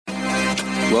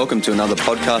Welcome to another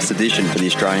podcast edition for the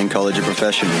Australian College of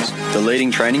Professionals, the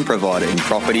leading training provider in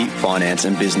property, finance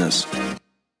and business.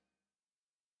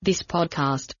 This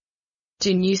podcast.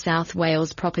 Do New South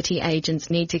Wales property agents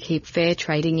need to keep fair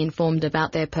trading informed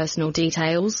about their personal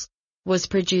details? Was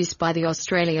produced by the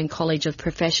Australian College of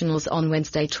Professionals on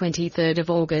Wednesday, 23rd of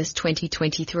August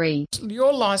 2023.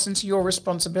 Your licence, your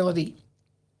responsibility.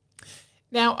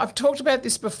 Now, I've talked about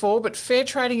this before, but fair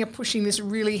trading are pushing this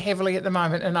really heavily at the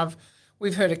moment, and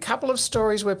we've heard a couple of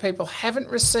stories where people haven't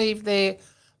received their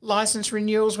licence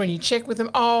renewals. When you check with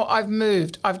them, I've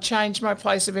moved, I've changed my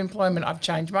place of employment, I've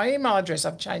changed my email address,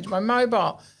 I've changed my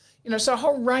mobile. So a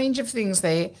whole range of things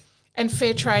there. And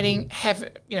fair trading have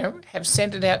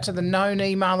sent it out to the known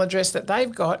email address that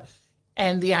they've got,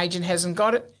 and the agent hasn't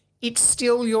got it. It's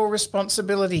still your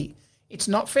responsibility. It's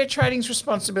not fair trading's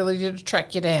responsibility to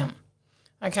track you down,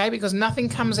 okay? Because nothing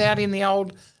comes out in the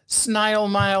old snail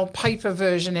mail paper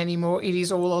version anymore. It is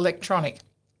all electronic.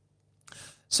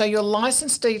 So your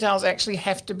licence details actually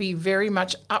have to be very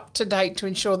much up to date to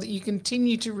ensure that you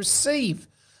continue to receive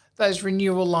those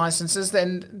renewal licences.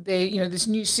 Then this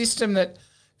new system that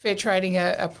fair trading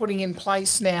are putting in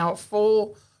place now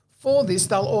for this,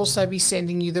 they'll also be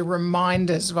sending you the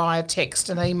reminders via text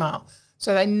and email.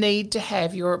 So they need to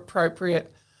have your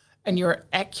appropriate and your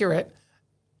accurate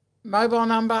mobile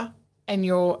number and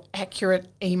your accurate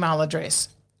email address.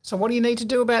 So what do you need to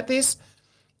do about this?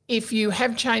 If you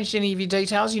have changed any of your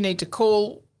details, you need to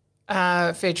call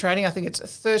fair trading. I think it's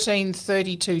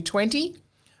 133220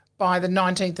 by the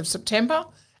 19th of September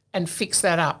and fix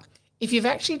that up. If you've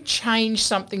actually changed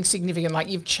something significant, like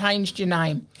you've changed your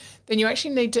name, then you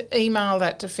actually need to email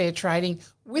that to fair trading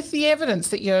with the evidence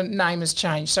that your name has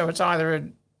changed. So it's either a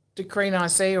decree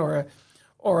IC or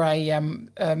a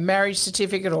marriage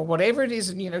certificate or whatever it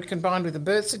is, combined with a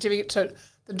birth certificate. So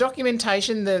the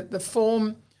documentation, the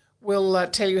form will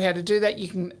tell you how to do that. You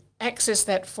can access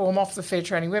that form off the fair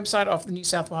trading website, off the New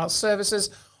South Wales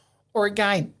services, or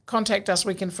again, contact us,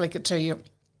 we can flick it to you.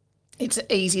 It's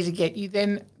easy to get you.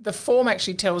 Then the form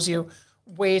actually tells you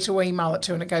where to email it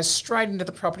to, and it goes straight into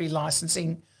the property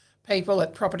licensing people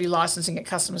at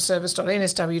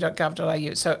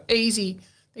propertylicensing@customerservice.nsw.gov.au. So easy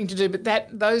thing to do, but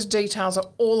those details are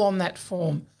all on that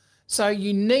form. So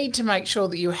you need to make sure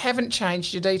that you haven't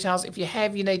changed your details. If you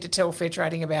have, you need to tell fair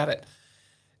trading about it.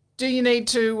 Do you need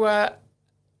to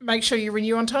make sure you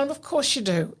renew on time? Of course you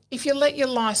do. If you let your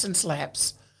licence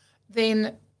lapse,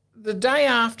 then the day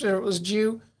after it was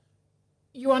due,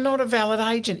 you are not a valid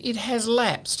agent. It has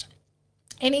lapsed.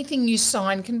 Anything you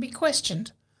sign can be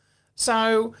questioned.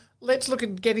 So let's look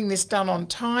at getting this done on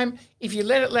time. If you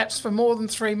let it lapse for more than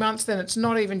 3 months, then it's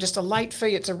not even just a late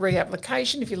fee, it's a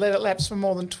reapplication. If you let it lapse for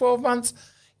more than 12 months,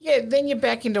 then you're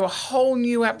back into a whole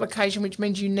new application, which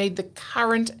means you need the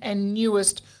current and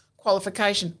newest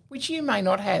qualification, which you may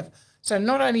not have. So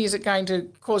not only is it going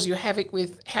to cause you havoc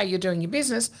with how you're doing your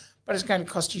business, but it's going to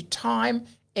cost you time,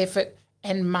 effort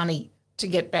and money to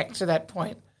get back to that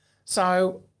point.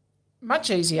 So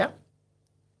much easier.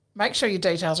 Make sure your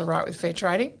details are right with fair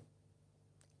trading,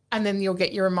 and then you'll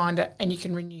get your reminder and you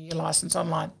can renew your licence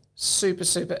online. Super,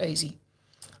 super easy.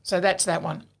 So that's that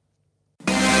one.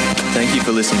 Thank you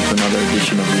for listening to another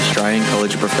edition of the Australian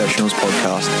College of Professionals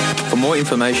podcast. For more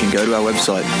information, go to our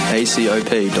website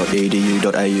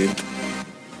acop.edu.au.